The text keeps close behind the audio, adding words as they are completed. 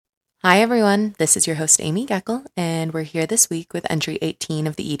Hi, everyone. This is your host, Amy Geckel, and we're here this week with entry 18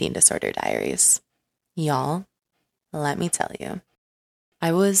 of the Eating Disorder Diaries. Y'all, let me tell you,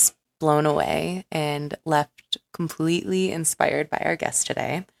 I was blown away and left completely inspired by our guest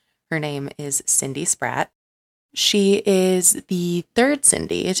today. Her name is Cindy Spratt. She is the third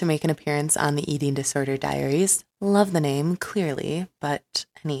Cindy to make an appearance on the Eating Disorder Diaries. Love the name, clearly, but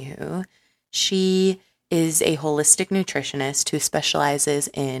anywho, she is a holistic nutritionist who specializes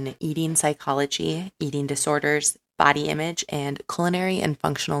in eating psychology, eating disorders, body image, and culinary and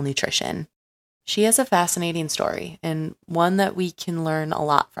functional nutrition. She has a fascinating story and one that we can learn a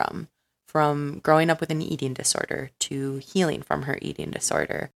lot from growing up with an eating disorder to healing from her eating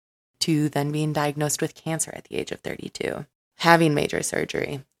disorder to then being diagnosed with cancer at the age of 32, having major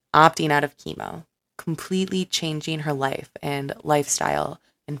surgery, opting out of chemo, completely changing her life and lifestyle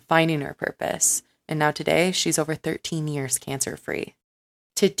and finding her purpose. And now today, she's over 13 years cancer-free.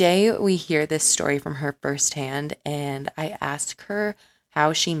 Today, we hear this story from her firsthand, and I ask her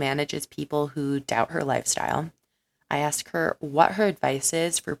how she manages people who doubt her lifestyle. I ask her what her advice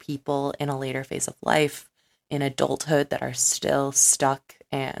is for people in a later phase of life, in adulthood, that are still stuck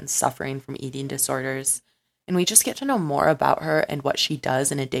and suffering from eating disorders. And we just get to know more about her and what she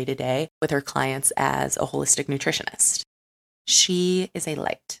does in a day-to-day with her clients as a holistic nutritionist. She is a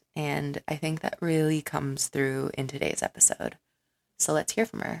light, and I think that really comes through in today's episode. So let's hear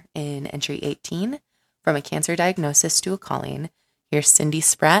from her in entry 18, From a Cancer Diagnosis to a Calling. Here's Cindy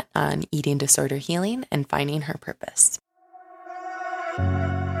Spratt on eating disorder healing and finding her purpose.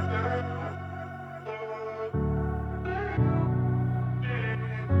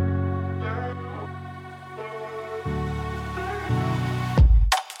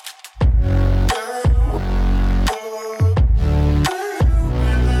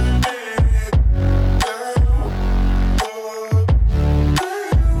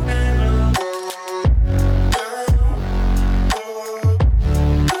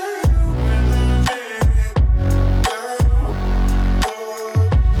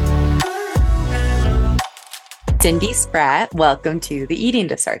 Cindy Spratt, welcome to the Eating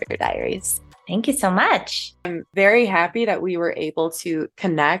Disorder Diaries. Thank you so much. I'm very happy that we were able to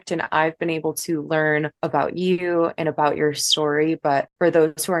connect and I've been able to learn about you and about your story. But for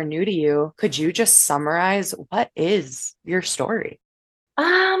those who are new to you, could you just summarize what is your story?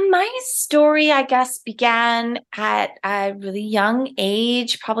 My story, I guess, began at a really young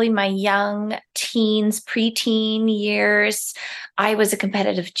age, probably my young teens, preteen years. I was a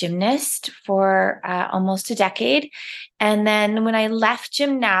competitive gymnast for almost a decade. And then when I left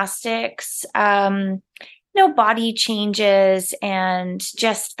gymnastics, body changes and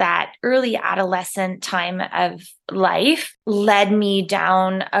just that early adolescent time of life led me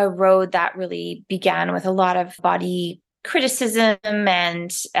down a road that really began with a lot of body criticism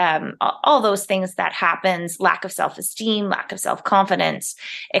and all those things that happens, lack of self-esteem, lack of self-confidence,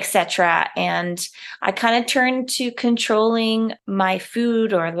 etc. And I kind of turned to controlling my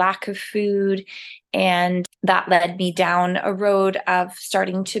food or lack of food. And that led me down a road of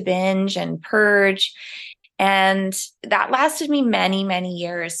starting to binge and purge. And that lasted me many, many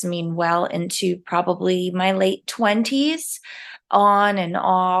years. I mean, well into probably my late 20s, on and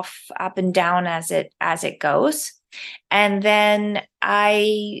off, up and down as it goes. And then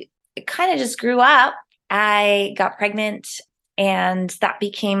I kind of just grew up. I got pregnant, and that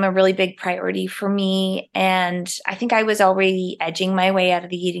became a really big priority for me. And I think I was already edging my way out of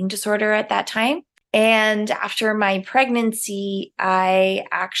the eating disorder at that time. And after my pregnancy, I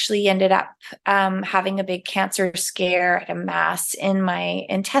actually ended up having a big cancer scare. I had a mass in my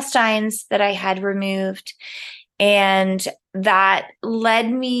intestines that I had removed. And that led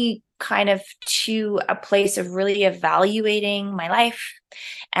me kind of to a place of really evaluating my life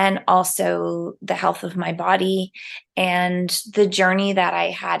and also the health of my body and the journey that I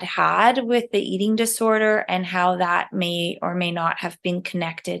had with the eating disorder and how that may or may not have been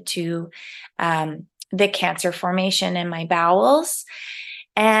connected to the cancer formation in my bowels.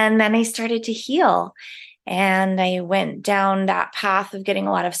 And then I started to heal. And I went down that path of getting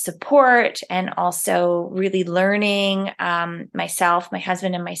a lot of support and also really learning myself, my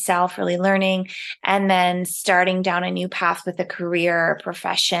husband and myself, really learning, and then starting down a new path with a career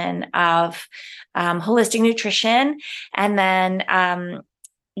profession of holistic nutrition. And then,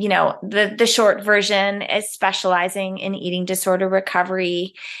 the short version is specializing in eating disorder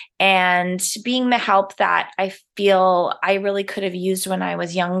recovery and being the help that I feel I really could have used when I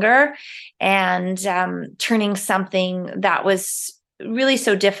was younger, and turning something that was really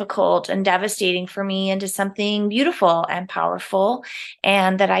so difficult and devastating for me into something beautiful and powerful,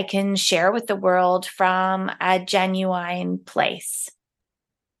 and that I can share with the world from a genuine place.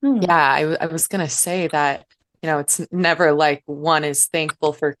 Hmm. Yeah, I was going to say that, it's never like one is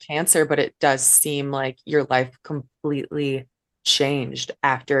thankful for cancer, but it does seem like your life completely changed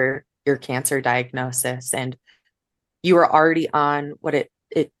after your cancer diagnosis. And you were already on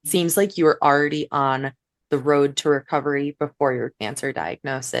it seems like you were already on the road to recovery before your cancer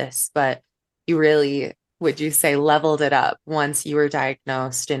diagnosis, but you really, would you say, leveled it up once you were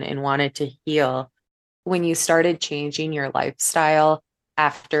diagnosed and wanted to heal when you started changing your lifestyle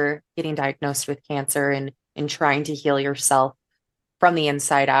after getting diagnosed with cancer and trying to heal yourself from the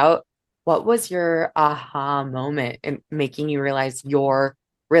inside out. What was your aha moment in making you realize you're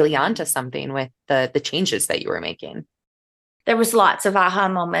really onto something with the changes that you were making? There was lots of aha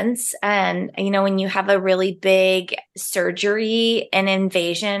moments. And, when you have a really big surgery, an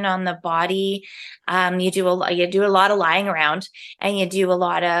invasion on the body, you do a lot of lying around, and you do a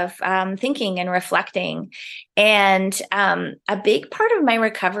lot of thinking and reflecting. And a big part of my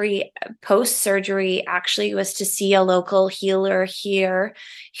recovery post surgery actually was to see a local healer here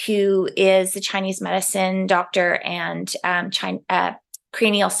who is a Chinese medicine doctor and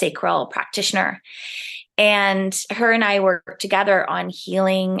cranial sacral practitioner. And her and I worked together on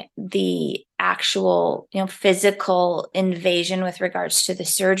healing the actual, physical invasion with regards to the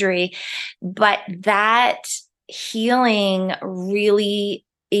surgery. But that healing really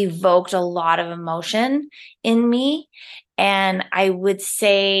evoked a lot of emotion in me. And I would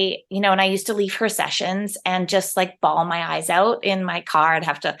say, and I used to leave her sessions and just like bawl my eyes out in my car. I'd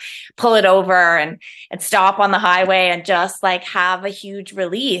have to pull it over and stop on the highway and just like have a huge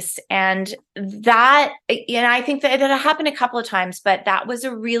release. And that, I think that it happened a couple of times, but that was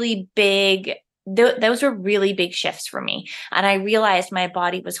a really big, those were really big shifts for me. And I realized my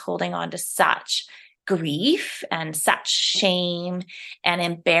body was holding on to such grief and such shame and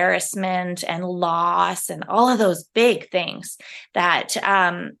embarrassment and loss and all of those big things that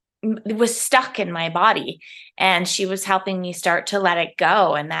was stuck in my body. And she was helping me start to let it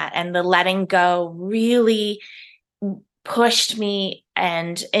go. And the letting go really pushed me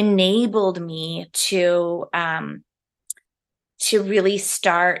and enabled me to really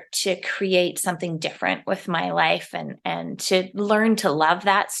start to create something different with my life, and to learn to love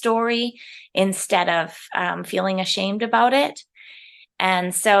that story instead of feeling ashamed about it.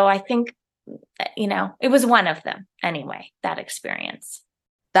 And so I think, it was one of them anyway, that experience.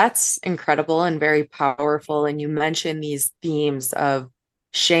 That's incredible and very powerful. And you mentioned these themes of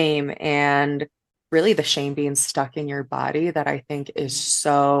shame and really the shame being stuck in your body that I think is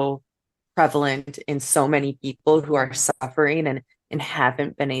so prevalent in so many people who are suffering and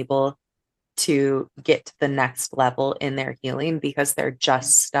haven't been able to get to the next level in their healing because they're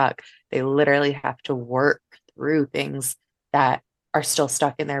just stuck. They literally have to work through things that are still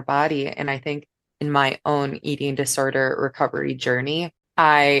stuck in their body. And I think in my own eating disorder recovery journey,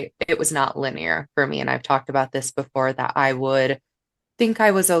 it was not linear for me. And I've talked about this before that I would think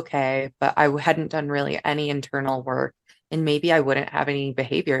I was okay, but I hadn't done really any internal work. And maybe I wouldn't have any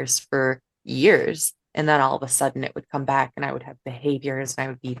behaviors for years. And then all of a sudden it would come back and I would have behaviors and I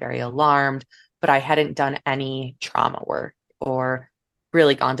would be very alarmed, but I hadn't done any trauma work or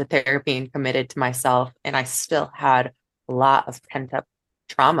really gone to therapy and committed to myself. And I still had a lot of pent up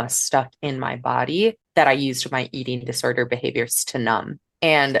trauma stuck in my body that I used my eating disorder behaviors to numb.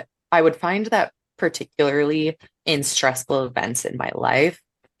 And I would find that particularly in stressful events in my life,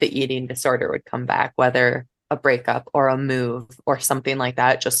 the eating disorder would come back, whether a breakup or a move or something like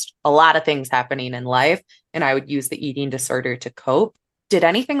that, just a lot of things happening in life. And I would use the eating disorder to cope. Did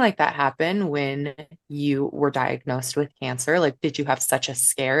anything like that happen when you were diagnosed with cancer? Like, did you have such a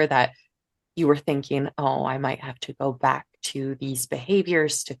scare that you were thinking, oh, I might have to go back to these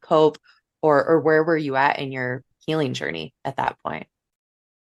behaviors to cope? Or where were you at in your healing journey at that point?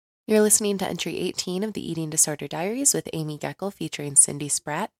 You're listening to Entry 18 of the Eating Disorder Diaries with Amy Geckel featuring Cindy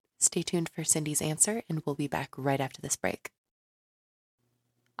Spratt. Stay tuned for Cindy's answer, and we'll be back right after this break.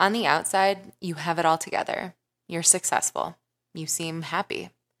 On the outside, you have it all together. You're successful. You seem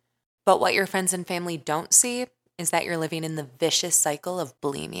happy. But what your friends and family don't see is that you're living in the vicious cycle of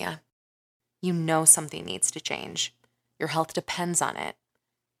bulimia. You know something needs to change. Your health depends on it,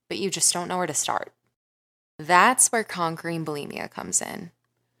 but you just don't know where to start. That's where Conquering Bulimia comes in.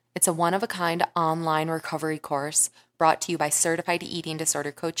 It's a one-of-a-kind online recovery course brought to you by certified eating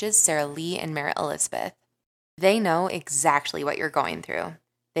disorder coaches Sarah Lee and Merritt Elizabeth. They know exactly what you're going through.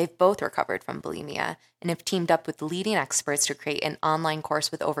 They've both recovered from bulimia and have teamed up with leading experts to create an online course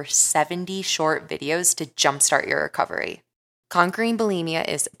with over 70 short videos to jumpstart your recovery. Conquering Bulimia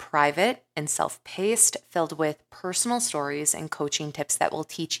is private and self-paced, filled with personal stories and coaching tips that will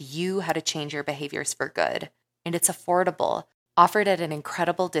teach you how to change your behaviors for good. And it's affordable, offered at an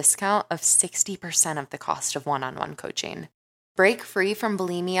incredible discount of 60% of the cost of one-on-one coaching. Break free from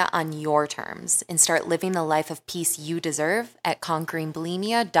bulimia on your terms and start living the life of peace you deserve at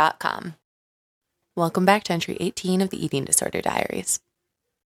conqueringbulimia.com. Welcome back to entry 18 of the Eating Disorder Diaries.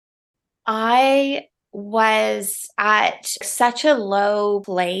 I was at such a low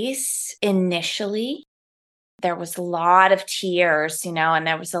place initially. There was a lot of tears, and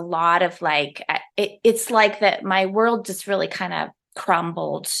there was a lot of it's like that my world just really kind of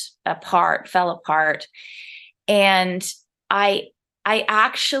crumbled apart, fell apart. And I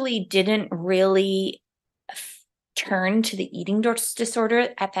actually didn't really turn to the eating disorder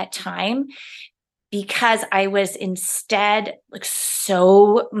at that time, because I was instead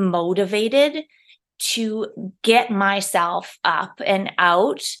so motivated to get myself up and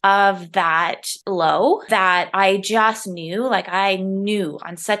out of that low that I just knew, I knew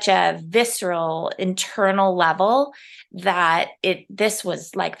on such a visceral internal level that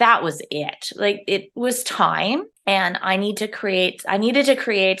that was it. It was time, and I needed to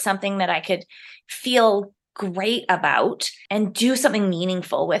create something that I could feel great about and do something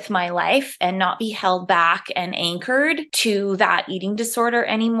meaningful with my life and not be held back and anchored to that eating disorder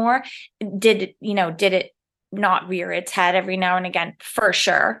anymore. Did it not rear its head every now and again? For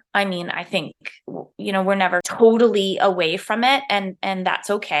sure. I mean, I think, we're never totally away from it, and that's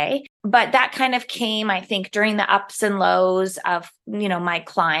okay. But that kind of came, I think, during the ups and lows of, my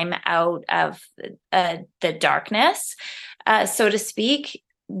climb out of the darkness, so to speak.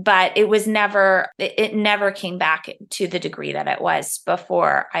 But it never came back to the degree that it was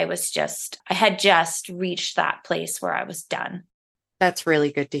before. I had just reached that place where I was done. That's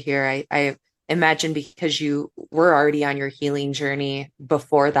really good to hear. I imagine because you were already on your healing journey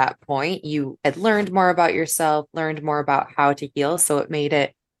before that point, you had learned more about yourself, learned more about how to heal. So it made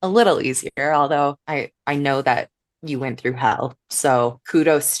it a little easier, although I know that you went through hell. So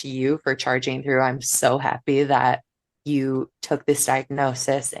kudos to you for charging through. I'm so happy that you took this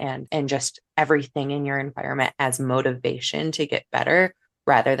diagnosis and just everything in your environment as motivation to get better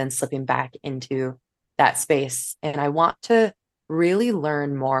rather than slipping back into that space. And I want to really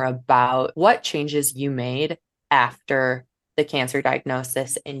learn more about what changes you made after the cancer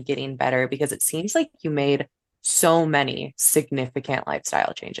diagnosis and getting better, because it seems like you made so many significant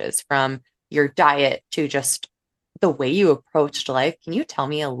lifestyle changes, from your diet to just the way you approached life. Can you tell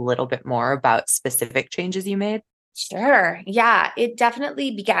me a little bit more about specific changes you made? Sure. Yeah, it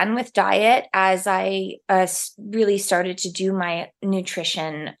definitely began with diet as I really started to do my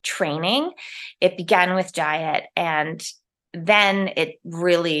nutrition training. It began with diet, and then it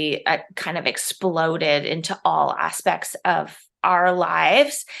really kind of exploded into all aspects of our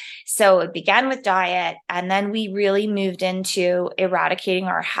lives. So it began with diet, and then we really moved into eradicating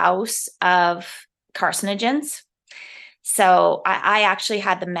our house of carcinogens. So I actually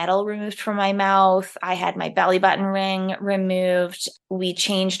had the metal removed from my mouth. I had my belly button ring removed. We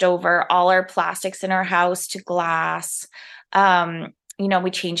changed over all our plastics in our house to glass.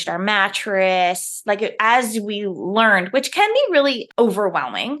 We changed our mattress, as we learned, which can be really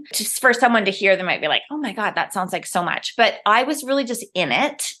overwhelming. Just for someone to hear, they might be like, oh my God, that sounds like so much. But I was really just in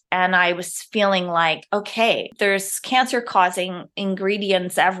it. And I was feeling like, okay, there's cancer causing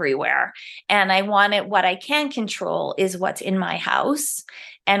ingredients everywhere. And what I can control is what's in my house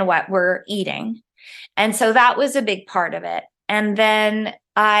and what we're eating. And so that was a big part of it. And then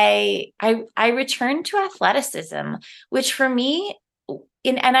I returned to athleticism, which for me,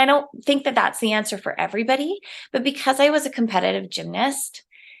 and I don't think that that's the answer for everybody, but because I was a competitive gymnast,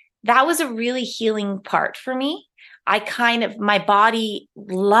 that was a really healing part for me. My body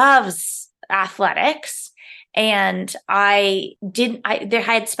loves athletics, and I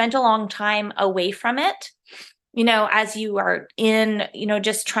had spent a long time away from it. As you are in,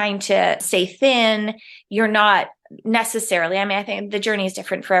 just trying to stay thin, you're not necessarily, I think the journey is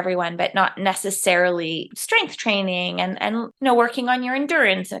different for everyone, but not necessarily strength training and working on your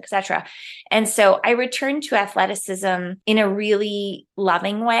endurance, etc. And so I returned to athleticism in a really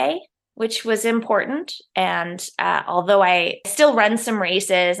loving way, which was important. And although I still run some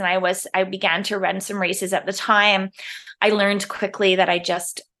races, and I began to run some races at the time, I learned quickly that I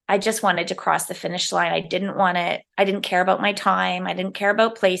just wanted to cross the finish line. I didn't care about my time. I didn't care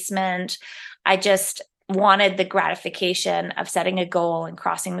about placement. I just wanted the gratification of setting a goal and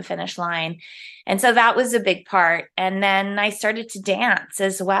crossing the finish line. And so that was a big part. And then I started to dance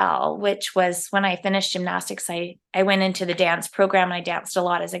as well, which was when I finished gymnastics. I I went into the dance program and I danced a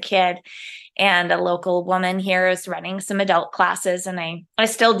lot as a kid. And a local woman here is running some adult classes. And I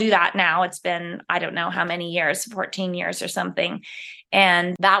still do that now. It's been, I don't know how many years, 14 years or something.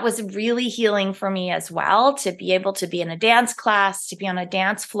 And that was really healing for me as well, to be able to be in a dance class, to be on a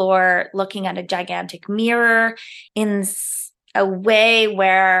dance floor, looking at a gigantic mirror in a way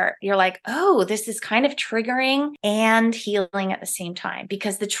where you're like, oh, this is kind of triggering and healing at the same time,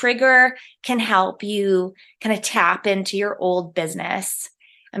 because the trigger can help you kind of tap into your old business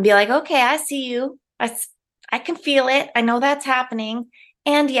and be like, okay, I see you. I can feel it. I know that's happening.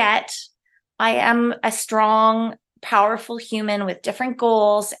 And yet I am a strong, powerful human with different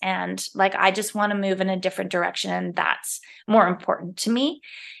goals. And like, I just want to move in a different direction. And that's more important to me,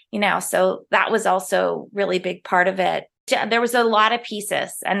 so that was also really big part of it. There was a lot of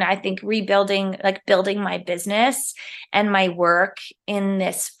pieces, and I think building my business and my work in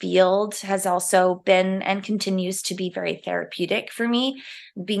this field has also been and continues to be very therapeutic for me.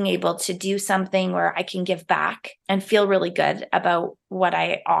 Being able to do something where I can give back and feel really good about what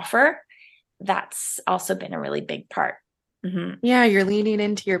I offer, that's also been a really big part. Mm-hmm. Yeah, you're leaning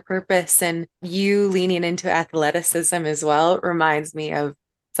into your purpose, and you leaning into athleticism as well reminds me of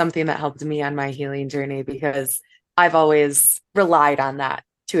something that helped me on my healing journey, because I've always relied on that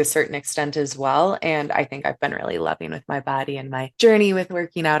to a certain extent as well. And I think I've been really loving with my body and my journey with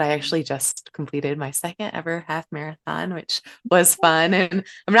working out. I actually just completed my second ever half marathon, which was fun. And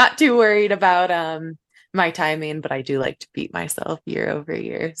I'm not too worried about my timing, but I do like to beat myself year over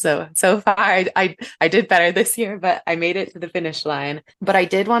year. So far I did better this year, but I made it to the finish line. But I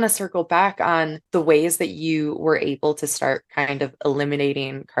did want to circle back on the ways that you were able to start kind of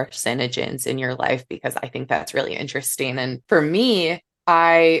eliminating carcinogens in your life, because I think that's really interesting. And for me,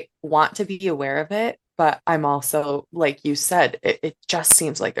 I want to be aware of it, but I'm also, like you said, it just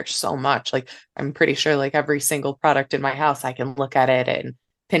seems like there's so much. Like, I'm pretty sure like every single product in my house, I can look at it and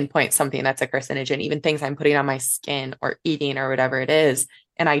pinpoint something that's a carcinogen, even things I'm putting on my skin or eating or whatever it is.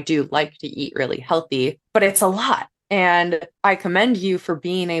 And I do like to eat really healthy, but it's a lot. And I commend you for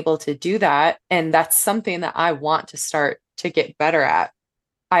being able to do that. And that's something that I want to start to get better at.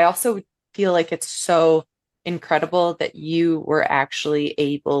 I also feel like it's so incredible that you were actually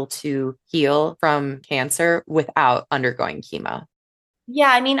able to heal from cancer without undergoing chemo.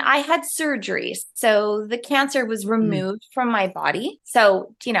 Yeah, I mean, I had surgery. So the cancer was removed from my body.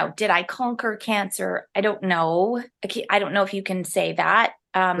 So, did I conquer cancer? I don't know. I don't know if you can say that.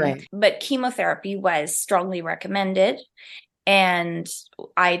 Right. But chemotherapy was strongly recommended. And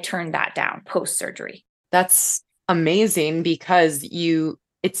I turned that down post-surgery. That's amazing, because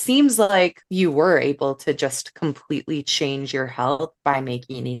it seems like you were able to just completely change your health by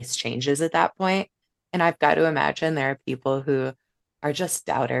making these changes at that point. And I've got to imagine there are people who are just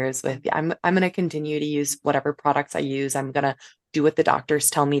doubters with, I'm going to continue to use whatever products I use. I'm going to do what the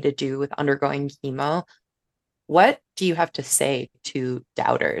doctors tell me to do with undergoing chemo. What do you have to say to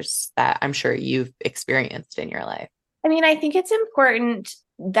doubters that I'm sure you've experienced in your life? I mean, I think it's important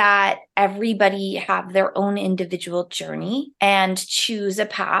that everybody have their own individual journey and choose a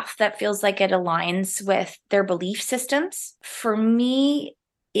path that feels like it aligns with their belief systems. For me,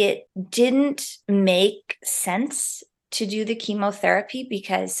 it didn't make sense to do the chemotherapy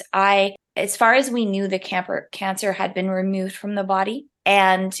because as far as we knew, the cancer had been removed from the body.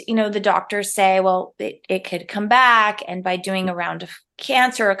 And, the doctors say, well, it could come back. And by doing a round of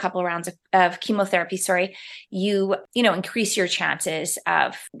cancer, a couple of rounds of chemotherapy, you increase your chances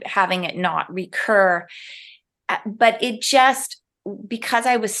of having it not recur. But it just, because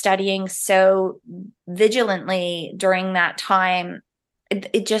I was studying so vigilantly during that time,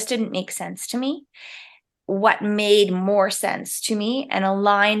 it just didn't make sense to me. What made more sense to me and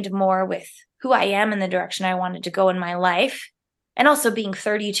aligned more with who I am and the direction I wanted to go in my life, and also being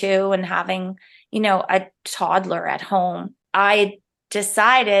 32 and having, a toddler at home, I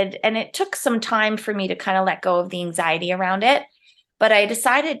decided, and it took some time for me to kind of let go of the anxiety around it, but I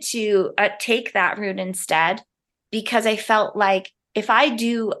decided to take that route instead, because I felt like if I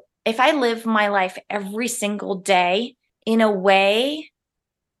live my life every single day in a way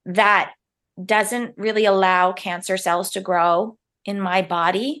that doesn't really allow cancer cells to grow in my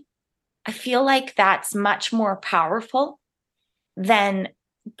body, I feel like that's much more powerful than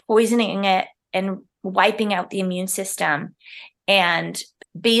poisoning it and wiping out the immune system and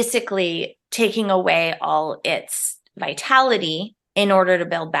basically taking away all its vitality in order to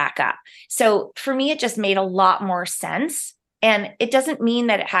build back up. So for me, it just made a lot more sense. And it doesn't mean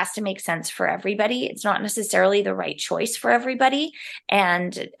that it has to make sense for everybody. It's not necessarily the right choice for everybody.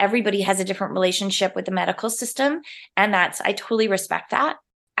 And everybody has a different relationship with the medical system. And I totally respect that.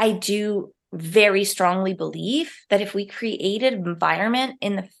 I do very strongly believe that if we created an environment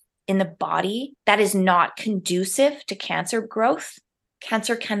in the body that is not conducive to cancer growth,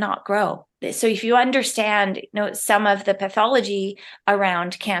 cancer cannot grow. So if you understand, some of the pathology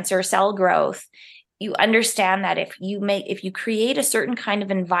around cancer cell growth, you understand that if you create a certain kind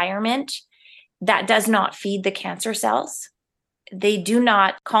of environment that does not feed the cancer cells, they do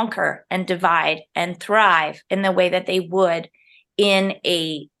not conquer and divide and thrive in the way that they would in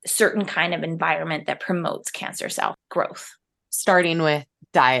a certain kind of environment that promotes cancer cell growth. Starting with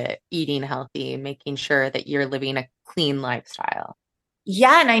diet, eating healthy, making sure that you're living a clean lifestyle.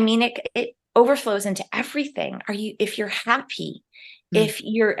 Yeah. And I mean, it overflows into everything. If you're happy, if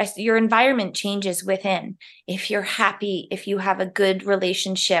your environment changes within, if you're happy, if you have a good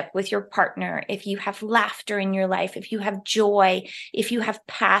relationship with your partner, if you have laughter in your life, if you have joy, if you have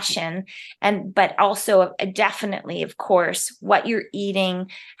passion, but also definitely, of course, what you're eating,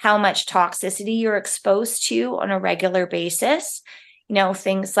 how much toxicity you're exposed to on a regular basis,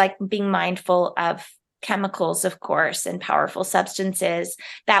 things like being mindful of chemicals, of course, and powerful substances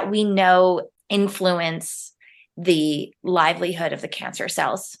that we know influence the livelihood of the cancer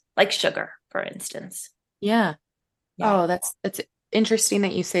cells, like sugar, for instance. Yeah. Oh, that's interesting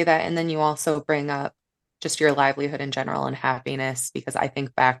that you say that. And then you also bring up just your livelihood in general and happiness, because I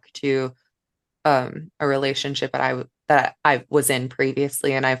think back to a relationship that I was in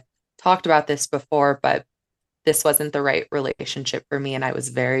previously, and I've talked about this before, but this wasn't the right relationship for me, and I was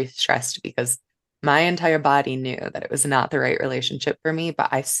very stressed because my entire body knew that it was not the right relationship for me, but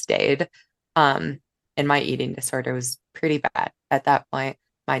I stayed. And my eating disorder was pretty bad at that point.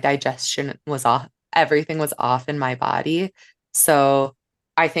 My digestion was off. Everything was off in my body. So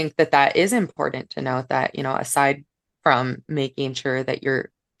I think that is important to note that, aside from making sure that you're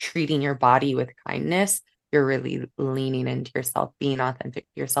treating your body with kindness, you're really leaning into yourself, being authentic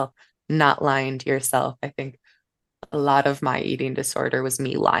to yourself, not lying to yourself. I think a lot of my eating disorder was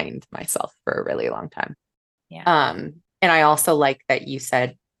me lying to myself for a really long time. Yeah. And I also like that you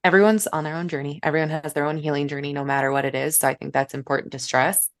said everyone's on their own journey. Everyone has their own healing journey, no matter what it is. So I think that's important to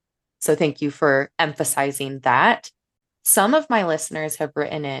stress. So thank you for emphasizing that. Some of my listeners have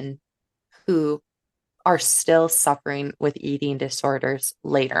written in who are still suffering with eating disorders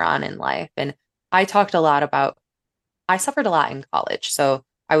later on in life. And I suffered a lot in college. So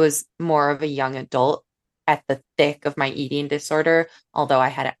I was more of a young adult at the thick of my eating disorder, although I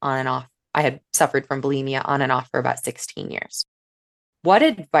had it on and off. I had suffered from bulimia on and off for about 16 years. What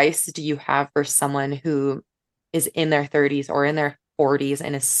advice do you have for someone who is in their 30s or in their 40s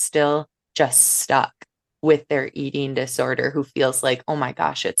and is still just stuck with their eating disorder, who feels like, oh my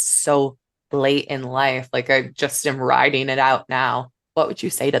gosh, it's so late in life, like I just am riding it out now? What would you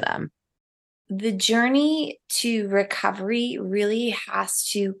say to them? The journey to recovery really has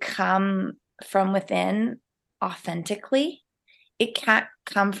to come from within authentically. It can't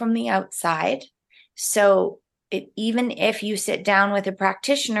come from the outside. So even if you sit down with a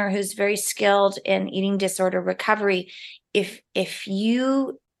practitioner who's very skilled in eating disorder recovery, if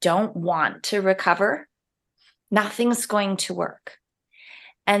you don't want to recover, nothing's going to work.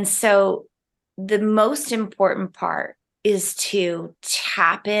 And so the most important part is to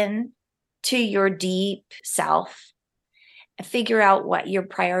tap in to your deep self and figure out what your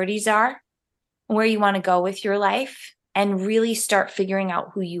priorities are, where you want to go with your life, and really start figuring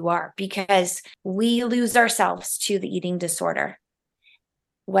out who you are, because we lose ourselves to the eating disorder.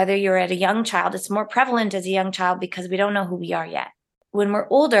 Whether you're at a young child, it's more prevalent as a young child because we don't know who we are yet. When we're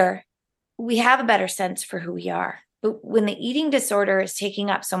older, we have a better sense for who we are. But when the eating disorder is taking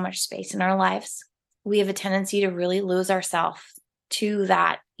up so much space in our lives, we have a tendency to really lose ourselves to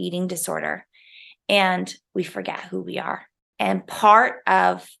that eating disorder, and we forget who we are. And part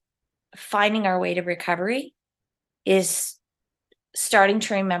of finding our way to recovery is starting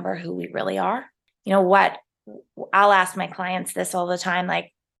to remember who we really are. What I'll ask my clients this all the time,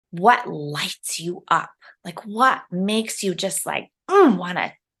 like, what lights you up? Like, what makes you just like want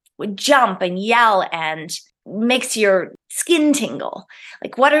to jump and yell and makes your skin tingle?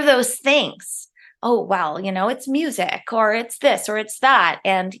 Like, what are those things? Oh, well, it's music, or it's this, or it's that.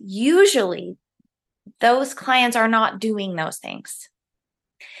 And usually those clients are not doing those things.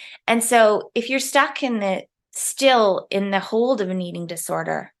 And so if you're stuck still in the hold of an eating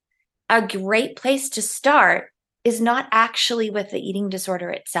disorder, a great place to start is not actually with the eating disorder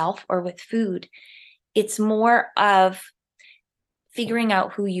itself or with food. It's more of figuring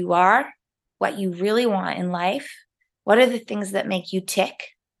out who you are, what you really want in life. What are the things that make you tick?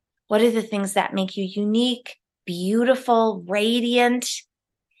 What are the things that make you unique, beautiful, radiant?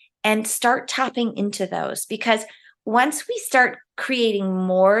 And start tapping into those, because once we start creating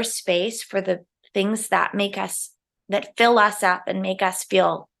more space for the things that that fill us up and make us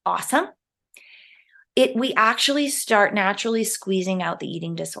feel awesome, we actually start naturally squeezing out the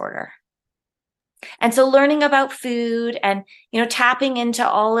eating disorder. And so learning about food and, tapping into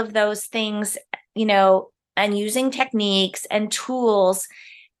all of those things, and using techniques and tools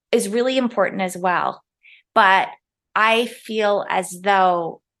is really important as well. But I feel as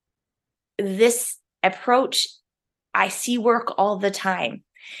though this approach I see work all the time,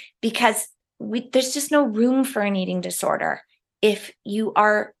 because there's just no room for an eating disorder if you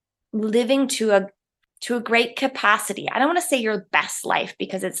are living to a great capacity. I don't want to say your best life,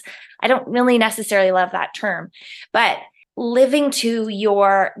 because I don't really necessarily love that term, but living to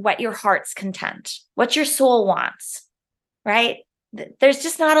what your heart's content, what your soul wants, right? There's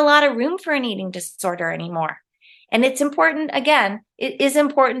just not a lot of room for an eating disorder anymore. And it's important, again, it is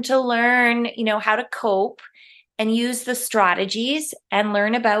important to learn, how to cope and use the strategies and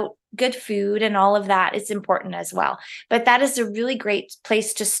learn about good food and all of that is important as well. But that is a really great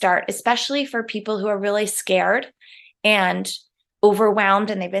place to start, especially for people who are really scared and overwhelmed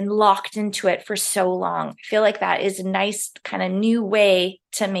and they've been locked into it for so long. I feel like that is a nice kind of new way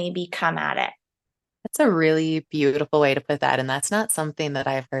to maybe come at it. That's a really beautiful way to put that. And that's not something that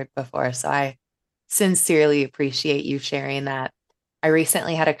I've heard before. So I sincerely appreciate you sharing that. I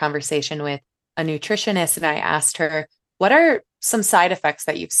recently had a conversation with a nutritionist and I asked her, what are some side effects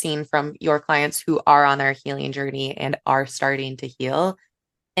that you've seen from your clients who are on their healing journey and are starting to heal?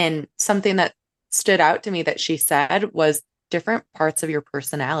 And something that stood out to me that she said was different parts of your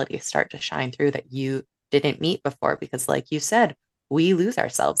personality start to shine through that you didn't meet before. Because like you said, we lose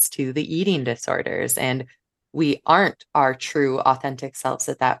ourselves to the eating disorders and we aren't our true authentic selves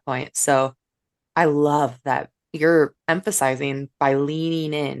at that point. So I love that you're emphasizing by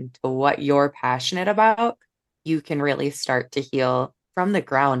leaning into what you're passionate about, you can really start to heal from the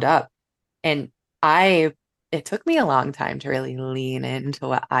ground up. And it took me a long time to really lean into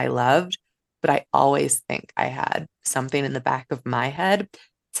what I loved, but I always think I had something in the back of my head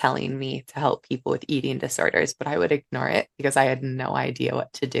telling me to help people with eating disorders, but I would ignore it because I had no idea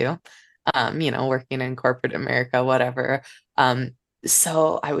what to do. Working in corporate America, whatever.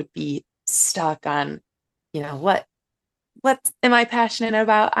 So I would be stuck on, what am I passionate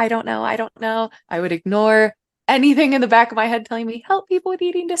about? I don't know. I don't know. I would ignore anything in the back of my head telling me help people with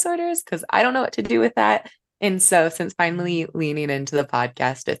eating disorders because I don't know what to do with that. And so since finally leaning into the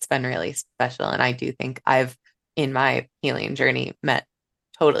podcast, it's been really special. And I do think I've, in my healing journey, met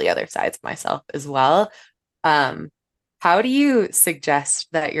totally other sides of myself as well. How do you suggest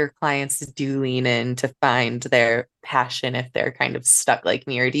that your clients do lean in to find their passion if they're kind of stuck like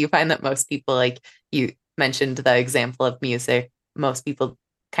me? Or do you find that most people, like you mentioned the example of music, most people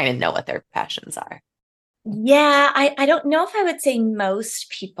kind of know what their passions are? Yeah, I don't know if I would say most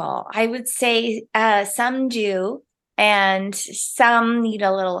people. I would say some do, and some need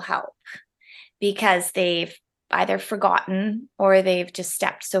a little help because they've either forgotten or they've just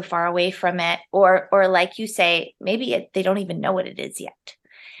stepped so far away from it, or like you say, maybe they don't even know what it is yet.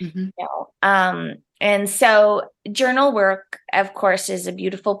 Mm-hmm. And so journal work, of course, is a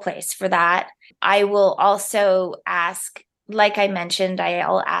beautiful place for that. I will also ask, like I mentioned,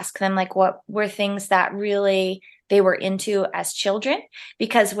 I'll ask them like what were things that really they were into as children,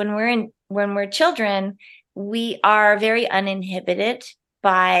 because when we're children, we are very uninhibited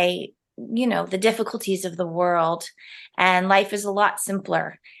by the difficulties of the world, and life is a lot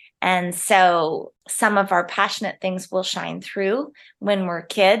simpler. And so some of our passionate things will shine through when we're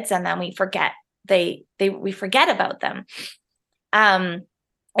kids, and then we forget we forget about them.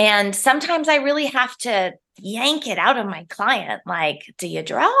 And sometimes I really have to yank it out of my client. Like, do you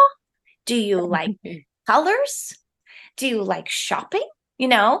draw? Do you like colors? Do you like shopping?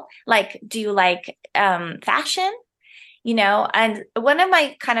 Do you like fashion? And one of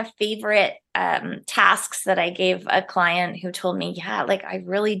my kind of favorite tasks that I gave a client who told me, yeah, like I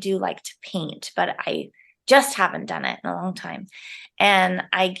really do like to paint, but I just haven't done it in a long time. And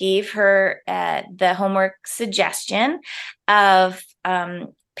I gave her the homework suggestion of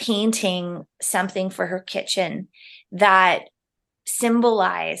painting something for her kitchen that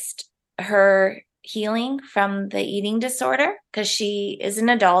symbolized her healing from the eating disorder, because she is an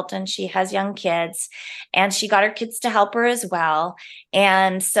adult and she has young kids, and she got her kids to help her as well.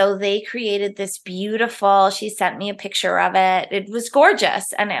 And so they created this beautiful, she sent me a picture of it. It was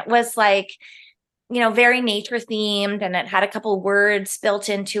gorgeous. And it was like, very nature themed, and it had a couple words built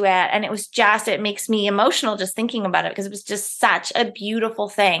into it. And it makes me emotional just thinking about it, because it was just such a beautiful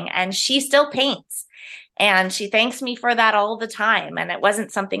thing. And she still paints. And she thanks me for that all the time. And it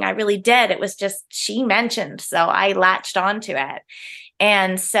wasn't something I really did. It was just she mentioned. So I latched onto it.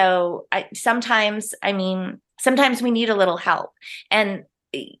 And so sometimes we need a little help. And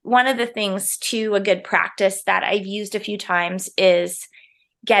one of the things too, a good practice that I've used a few times is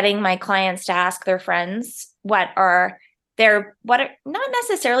getting my clients to ask their friends what are not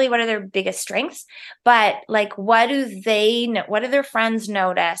necessarily what are their biggest strengths, but like what do their friends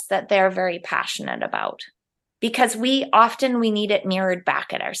notice that they're very passionate about? Because we need it mirrored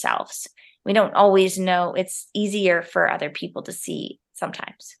back at ourselves. We don't always know. It's easier for other people to see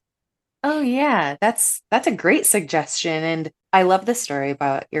sometimes. Oh yeah, that's a great suggestion. And I love the story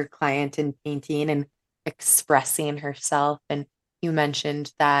about your client in painting and expressing herself. And you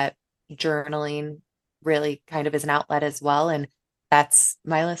mentioned that journaling really kind of is an outlet as well. And that's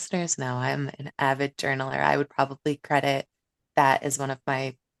my listeners know I'm an avid journaler. I would probably credit that as one of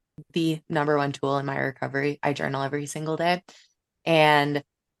the number one tool in my recovery. I journal every single day. And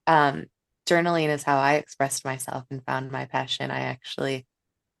um, journaling is how I expressed myself and found my passion. I actually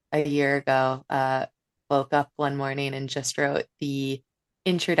a year ago, woke up one morning and just wrote the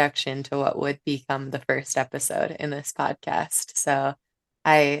introduction to what would become the first episode in this podcast. So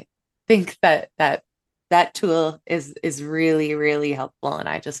I think that tool is really, really helpful. And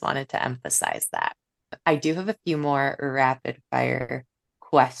I just wanted to emphasize that. I do have a few more rapid fire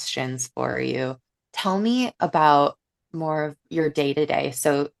questions for you. Tell me about more of your day to day.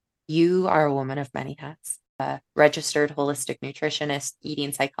 So you are a woman of many hats, a registered holistic nutritionist,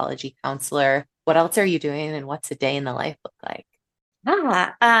 eating psychology counselor. What else are you doing and what's a day in the life look like?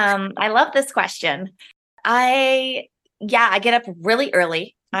 I love this question. I get up really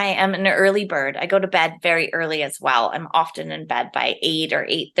early. I am an early bird. I go to bed very early as well. I'm often in bed by 8 or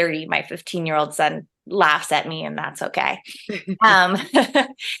 8:30. My 15-year-old son laughs at me, and that's okay. Um,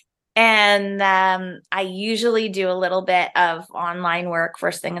 and I usually do a little bit of online work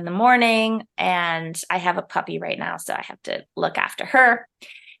first thing in the morning. And I have a puppy right now, so I have to look after her.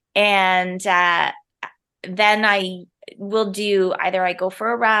 And then I will do either I go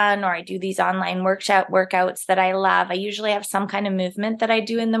for a run or I do these online workouts that I love. I usually have some kind of movement that I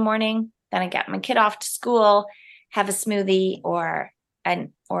do in the morning. Then I get my kid off to school, have a smoothie or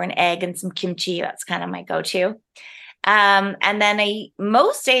an egg and some kimchi. That's kind of my go-to. And then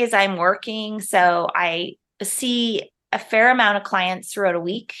most days I'm working, so I see a fair amount of clients throughout a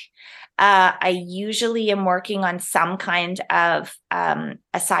week. I usually am working on some kind of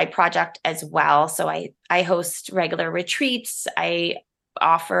a side project as well. So I host regular retreats. I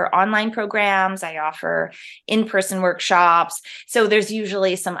offer online programs. I offer in-person workshops. So there's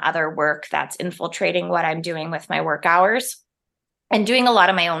usually some other work that's infiltrating what I'm doing with my work hours and doing a lot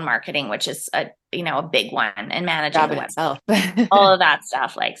of my own marketing, which is a big one, and managing Job the in website, itself. all of that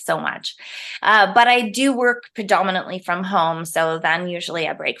stuff, like so much. But I do work predominantly from home. So then usually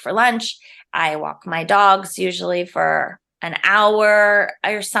I break for lunch. I walk my dogs usually for an hour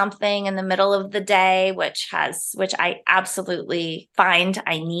or something in the middle of the day, which I absolutely find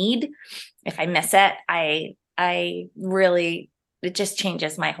I need. If I miss it, I really, it just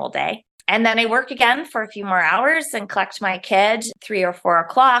changes my whole day. And then I work again for a few more hours and collect my kid 3 or 4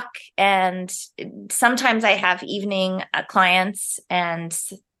 o'clock. And sometimes I have evening clients, and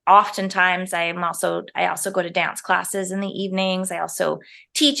oftentimes I also go to dance classes in the evenings. I also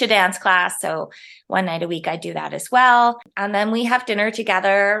teach a dance class. So one night a week I do that as well. And then we have dinner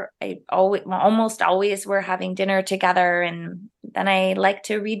together. Almost always we're having dinner together. And then I like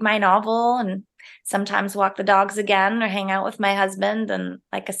to read my novel and sometimes walk the dogs again or hang out with my husband. And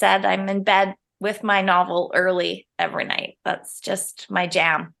like I said, I'm in bed with my novel early every night. That's just my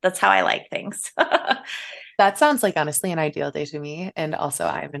jam. That's how I like things. That sounds like honestly an ideal day to me. And also,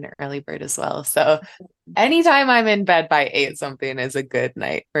 I'm an early bird as well. So anytime I'm in bed by 8, something is a good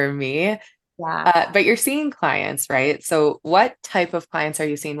night for me. Yeah. But you're seeing clients, right? So what type of clients are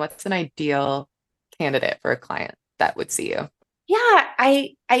you seeing? What's an ideal candidate for a client that would see you? Yeah,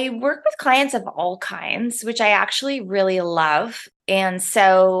 I work with clients of all kinds, which I actually really love. And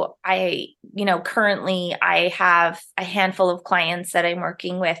so currently I have a handful of clients that I'm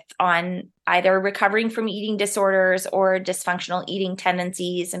working with on either recovering from eating disorders or dysfunctional eating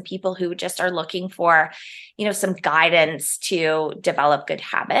tendencies, and people who just are looking for, some guidance to develop good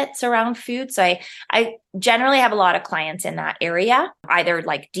habits around food. So I generally have a lot of clients in that area, either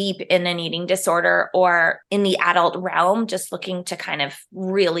like deep in an eating disorder or in the adult realm, just looking to kind of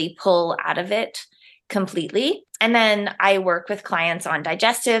really pull out of it completely. And then I work with clients on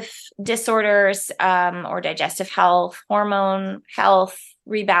digestive disorders or digestive health, hormone health,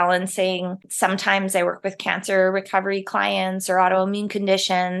 rebalancing. Sometimes I work with cancer recovery clients or autoimmune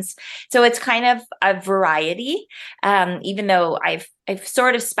conditions. So it's kind of a variety. Even though I've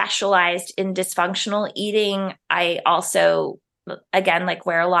sort of specialized in dysfunctional eating, I also, again, like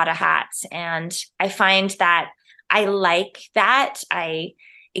wear a lot of hats. And I find that I like that.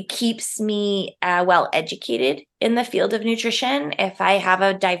 It keeps me well educated in the field of nutrition if I have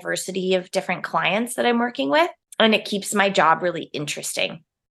a diversity of different clients that I'm working with, and it keeps my job really interesting.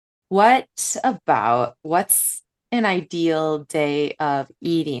 What's an ideal day of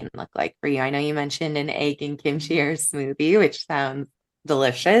eating look like for you? I know you mentioned an egg and kimchi or smoothie, which sounds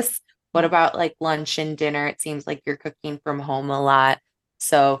delicious. What about like lunch and dinner? It seems like you're cooking from home a lot.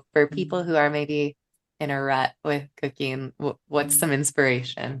 So for people who are maybe in a rut with cooking, what's some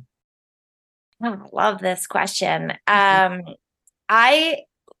inspiration? Oh, I love this question. I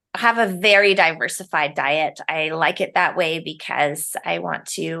have a very diversified diet. I like it that way because I want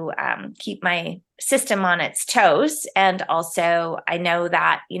to keep my system on its toes. And also, I know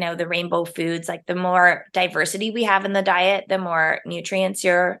that, the rainbow foods, like the more diversity we have in the diet, the more nutrients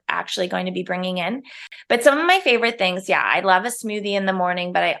you're actually going to be bringing in. But some of my favorite things, yeah, I love a smoothie in the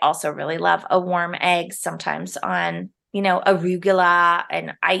morning, but I also really love a warm egg sometimes on arugula,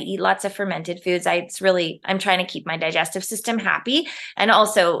 and I eat lots of fermented foods. I'm trying to keep my digestive system happy. And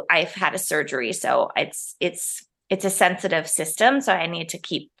also I've had a surgery, so it's a sensitive system. So I need to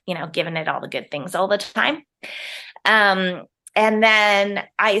keep, giving it all the good things all the time. And then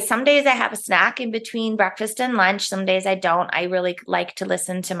some days I have a snack in between breakfast and lunch. Some days I don't. I really like to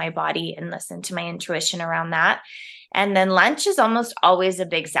listen to my body and listen to my intuition around that. And then lunch is almost always a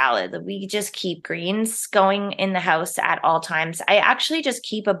big salad. We just keep greens going in the house at all times. I actually just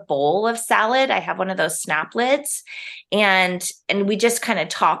keep a bowl of salad. I have one of those snap lids, and we just kind of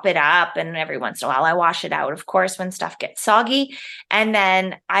top it up. And every once in a while I wash it out, of course, when stuff gets soggy. And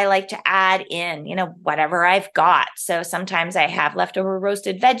then I like to add in, whatever I've got. So sometimes I have leftover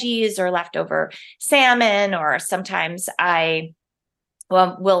roasted veggies or leftover salmon, or sometimes I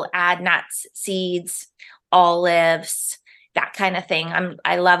will add nuts, seeds, olives, that kind of thing.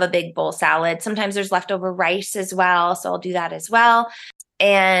 I love a big bowl salad. Sometimes there's leftover rice as well, so I'll do that as well.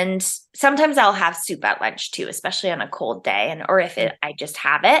 And sometimes I'll have soup at lunch too, especially on a cold day, or if I just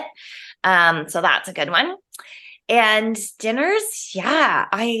have it. So that's a good one. And dinners, yeah,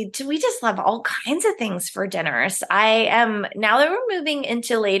 we just love all kinds of things for dinners. I am, now that we're moving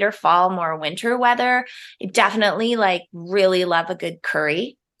into later fall, more winter weather, I definitely really love a good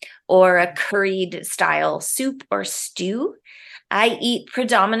curry or a curried style soup or stew. I eat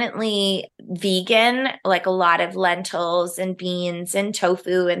predominantly vegan, like a lot of lentils and beans and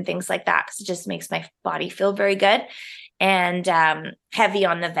tofu and things like that, because it just makes my body feel very good, and heavy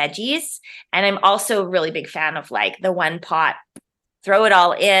on the veggies. And I'm also a really big fan of the one pot, throw it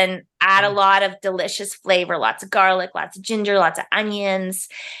all in, add a lot of delicious flavor, lots of garlic, lots of ginger, lots of onions,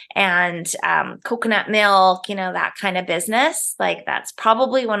 and coconut milk, that kind of business. That's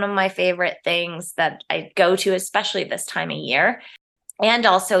probably one of my favorite things that I go to, especially this time of year. And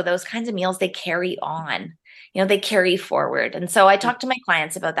also those kinds of meals, they carry on. They carry forward. And so I talk to my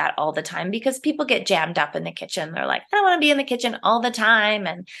clients about that all the time, because people get jammed up in the kitchen. They're like, I don't want to be in the kitchen all the time,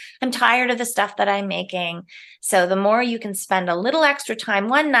 and I'm tired of the stuff that I'm making. So the more you can spend a little extra time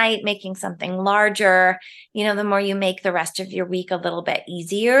one night making something larger, the more you make the rest of your week a little bit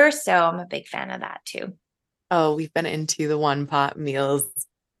easier. So I'm a big fan of that too. Oh, we've been into the one pot meals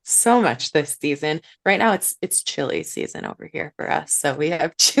so much this season. Right now it's chili season over here for us. So we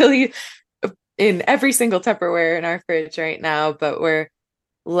have chili in every single Tupperware in our fridge right now, but we're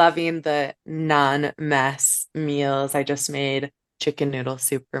loving the non-mess meals. I just made chicken noodle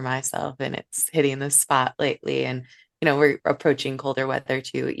soup for myself, and it's hitting the spot lately. And, we're approaching colder weather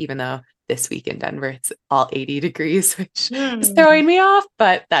too, even though this week in Denver, it's all 80 degrees, which is throwing me off,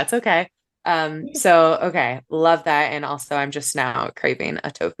 but that's okay. So, okay, love that. And also, I'm just now craving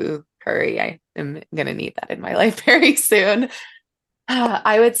a tofu curry. I am going to need that in my life very soon.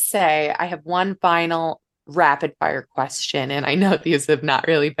 I would say I have one final rapid fire question, and I know these have not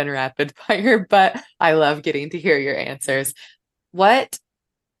really been rapid fire, but I love getting to hear your answers. What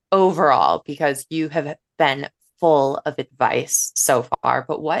overall, because you have been full of advice so far,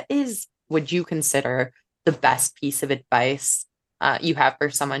 but would you consider the best piece of advice you have for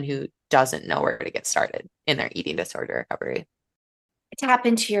someone who doesn't know where to get started in their eating disorder recovery? Tap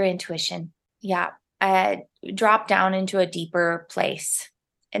into your intuition. Yeah. Uh, Drop down into a deeper place.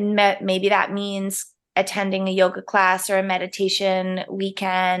 And maybe that means attending a yoga class or a meditation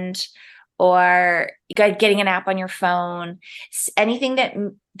weekend, or getting an app on your phone. Anything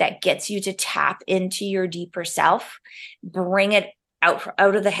that gets you to tap into your deeper self, bring it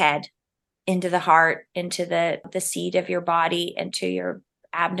out of the head, into the heart, into the seat of your body, into your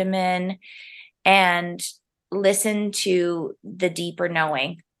abdomen, and listen to the deeper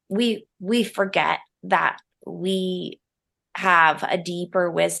knowing. We forget that we have a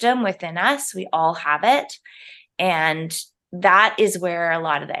deeper wisdom within us. We all have it. And that is where a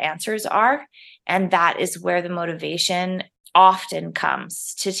lot of the answers are. And that is where the motivation often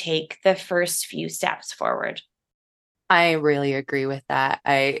comes to take the first few steps forward. I really agree with that.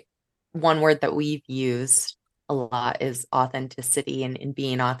 One word that we've used a lot is authenticity and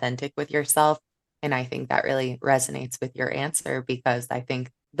being authentic with yourself. And I think that really resonates with your answer because I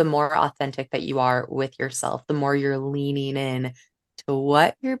think the more authentic that you are with yourself, the more you're leaning in to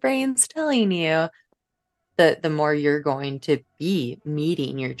what your brain's telling you, the more you're going to be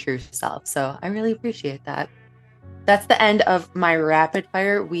meeting your true self. So I really appreciate that. That's the end of my rapid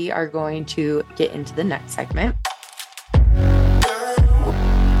fire. We are going to get into the next segment.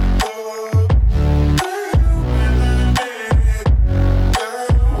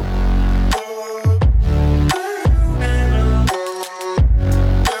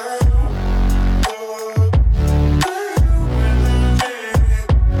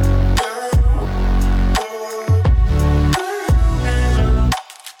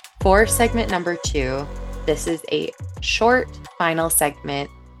 For segment number 2, this is a short final segment.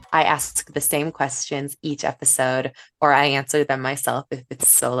 I ask the same questions each episode, or I answer them myself if it's a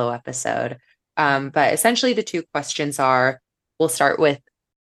solo episode. But essentially, the 2 questions are, we'll start with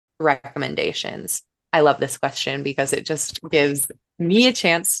recommendations. I love this question because it just gives me a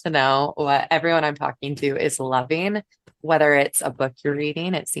chance to know what everyone I'm talking to is loving, whether it's a book you're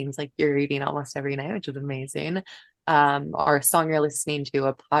reading. It seems like you're reading almost every night, which is amazing. Or a song you're listening to,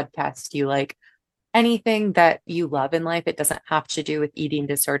 a podcast you like, anything that you love in life. It doesn't have to do with eating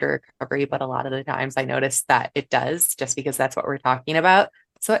disorder recovery, but a lot of the times I notice that it does, just because that's what we're talking about.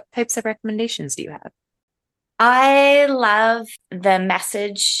 So what types of recommendations do you have? I love the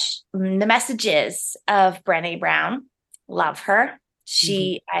messages of Brené Brown. Love her.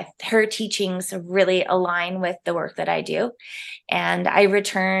 Her teachings really align with the work that I do. And I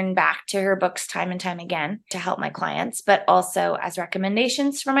return back to her books time and time again to help my clients, but also as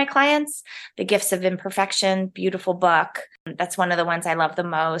recommendations for my clients. The Gifts of Imperfection, beautiful book. That's one of the ones I love the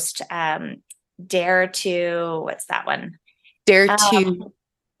most. Dare to, what's that one? Dare to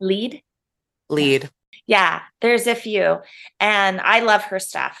Lead. Lead. Yeah, there's a few. And I love her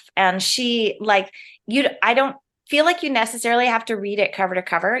stuff. And I don't feel like you necessarily have to read it cover to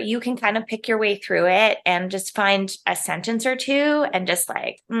cover. You can kind of pick your way through it and just find a sentence or two and just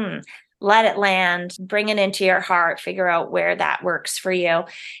let it land, bring it into your heart, figure out where that works for you.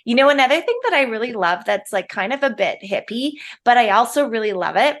 You know, another thing that I really love that's like kind of a bit hippie, but I also really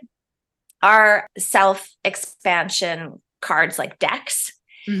love it are self-expansion cards, like decks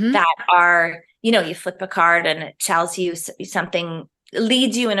that are, you flip a card and it tells you something,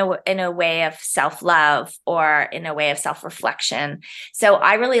 leads you in a way of self-love or in a way of self-reflection. So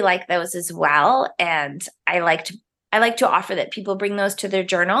I really like those as well. And I like to offer that people bring those to their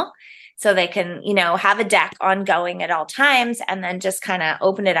journal so they can, have a deck ongoing at all times and then just kind of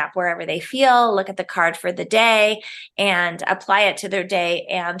open it up wherever they feel, look at the card for the day and apply it to their day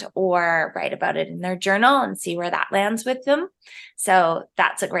and or write about it in their journal and see where that lands with them. So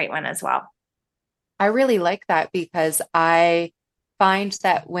that's a great one as well. I really like that because I find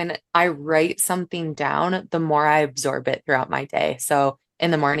that when I write something down, the more I absorb it throughout my day. So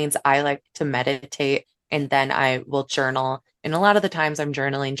in the mornings, I like to meditate and then I will journal. And a lot of the times I'm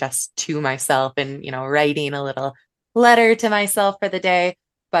journaling just to myself and, writing a little letter to myself for the day.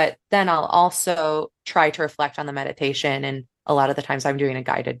 But then I'll also try to reflect on the meditation. And a lot of the times I'm doing a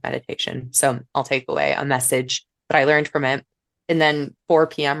guided meditation. So I'll take away a message that I learned from it. And then 4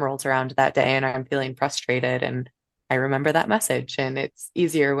 p.m. rolls around that day and I'm feeling frustrated and I remember that message, and it's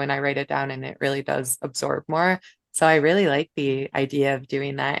easier when I write it down and it really does absorb more. So I really like the idea of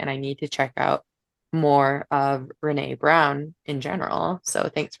doing that. And I need to check out more of Brené Brown in general. So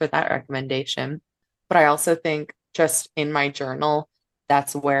thanks for that recommendation. But I also think just in my journal,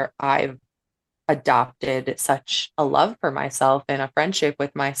 that's where I've adopted such a love for myself and a friendship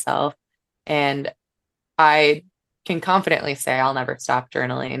with myself. And I can confidently say I'll never stop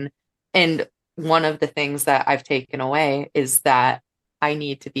journaling. And one of the things that I've taken away is that I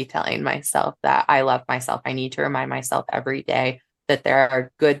need to be telling myself that I love myself. I need to remind myself every day that there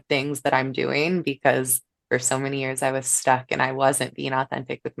are good things that I'm doing because for so many years I was stuck and I wasn't being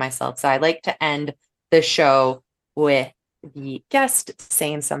authentic with myself. So I like to end the show with the guest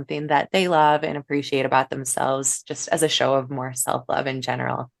saying something that they love and appreciate about themselves, just as a show of more self-love in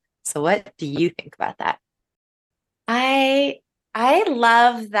general. So what do you think about that? I I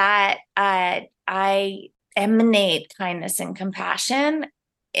love that I emanate kindness and compassion.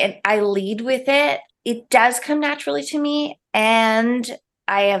 I lead with it. It does come naturally to me. And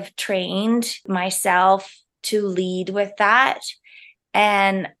I have trained myself to lead with that.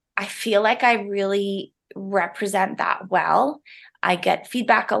 And I feel like I really represent that well. I get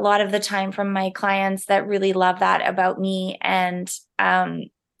feedback a lot of the time from my clients that really love that about me. And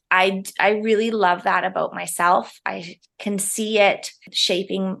I really love that about myself. I can see it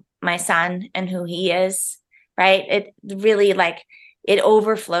shaping my son and who he is, right? It really like it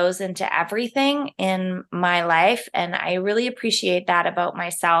overflows into everything in my life. And I really appreciate that about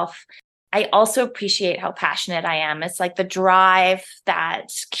myself. I also appreciate how passionate I am. It's like the drive that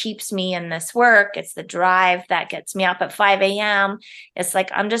keeps me in this work. It's the drive that gets me up at 5 a.m. It's like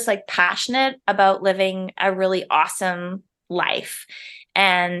I'm just like passionate about living a really awesome life.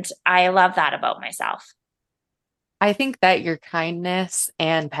 And I love that about myself. I think that your kindness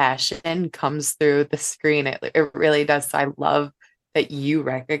and passion comes through the screen. It really does. So I love that you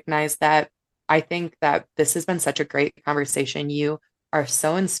recognize that. I think that this has been such a great conversation. You are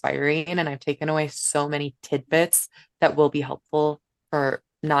so inspiring, and I've taken away so many tidbits that will be helpful for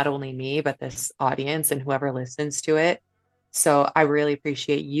not only me, but this audience and whoever listens to it. So I really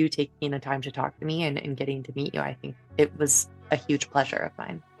appreciate you taking the time to talk to me and getting to meet you. I think it was a huge pleasure of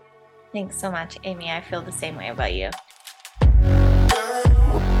mine. Thanks so much, Amy. I feel the same way about you.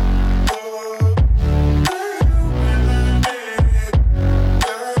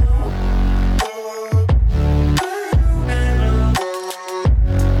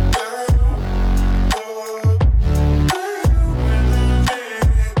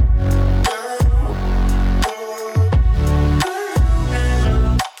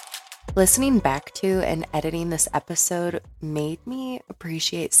 Listening back to and editing this episode made me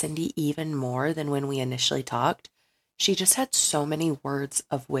appreciate Cindy even more than when we initially talked. She just had so many words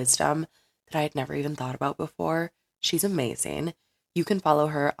of wisdom that I had never even thought about before. She's amazing. You can follow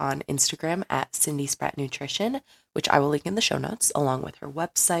her on Instagram at Cindy Spratt Nutrition, which I will link in the show notes, along with her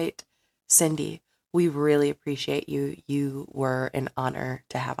website. Cindy, we really appreciate you. You were an honor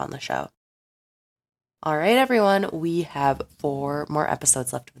to have on the show. All right, everyone, we have 4 more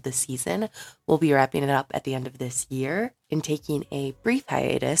episodes left of this season. We'll be wrapping it up at the end of this year and taking a brief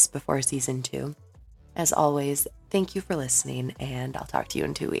hiatus before season 2. As always, thank you for listening, and I'll talk to you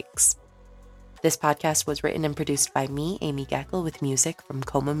in 2 weeks. This podcast was written and produced by me, Amy Geckel, with music from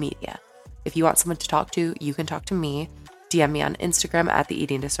Coma Media. If you want someone to talk to, you can talk to me. DM me on Instagram at The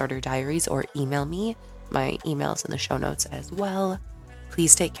Eating Disorder Diaries or email me. My email's in the show notes as well.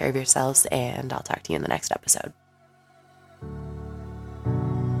 Please take care of yourselves, and I'll talk to you in the next episode.